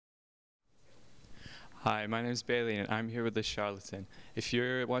Hi, my name is Bailey and I'm here with the Charlatan. If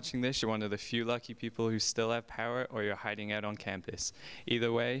you're watching this, you're one of the few lucky people who still have power or you're hiding out on campus.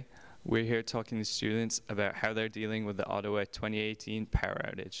 Either way, we're here talking to students about how they're dealing with the Ottawa 2018 power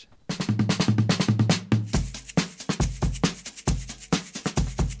outage.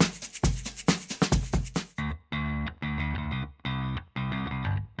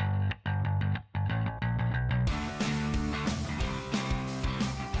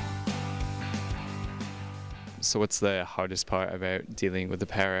 So what's the hardest part about dealing with the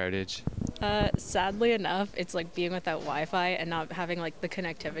power outage? Sadly enough, it's like being without Wi-Fi and not having like the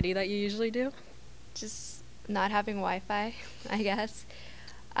connectivity that you usually do. Just not having Wi-Fi, I guess.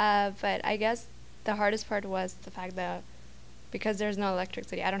 But I guess the hardest part was the fact that because there's no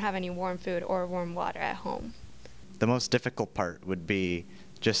electricity, I don't have any warm food or warm water at home. The most difficult part would be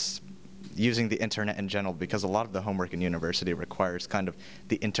just using the internet in general, because a lot of the homework in university requires kind of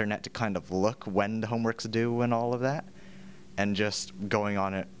the internet to kind of look when the homework's due and all of that, and just going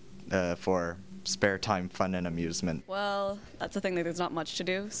on it for spare time, fun, and amusement. Well, that's the thing, that there's not much to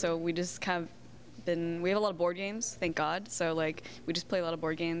do, so we just have we have a lot of board games, thank God, so like we just play a lot of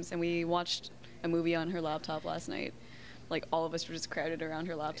board games, and we watched a movie on her laptop last night. Like all of us were just crowded around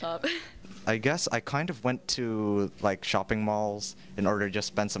her laptop. I guess I kind of went to like shopping malls in order to just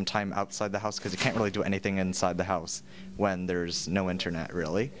spend some time outside the house, because you can't really do anything inside the house when there's no internet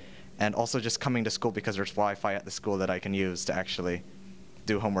really. And also just coming to school because there's Wi-Fi at the school that I can use to actually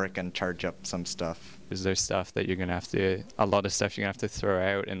do homework and charge up some stuff. Is there stuff that you're gonna have to, a lot of stuff you're gonna have to throw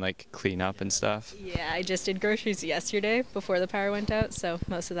out and like clean up and stuff? Yeah, I just did groceries yesterday before the power went out, so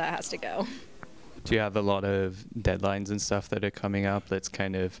most of that has to go. Do you have a lot of deadlines and stuff that are coming up that's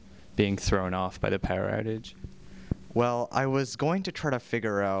kind of being thrown off by the power outage? Well, I was going to try to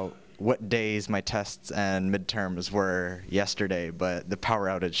figure out what days my tests and midterms were yesterday, but the power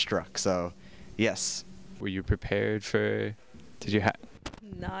outage struck, so yes. Were you prepared for, did you have?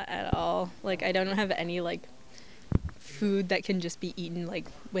 Not at all. Like I don't have any like food that can just be eaten like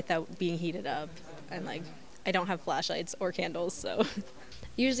without being heated up, and like I don't have flashlights or candles, so.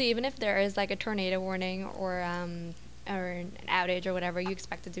 Usually, even if there is like a tornado warning or an outage or whatever, you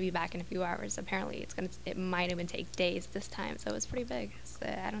expect it to be back in a few hours. Apparently, it might even take days this time, so it's pretty big. So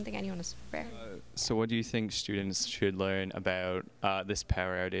I don't think anyone is prepared. So what do you think students should learn about this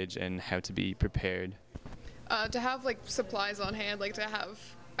power outage and how to be prepared? To have like supplies on hand, like to have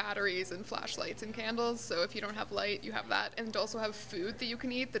batteries and flashlights and candles, so if you don't have light, you have that, and to also have food that you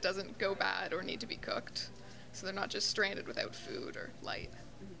can eat that doesn't go bad or need to be cooked, so they're not just stranded without food or light.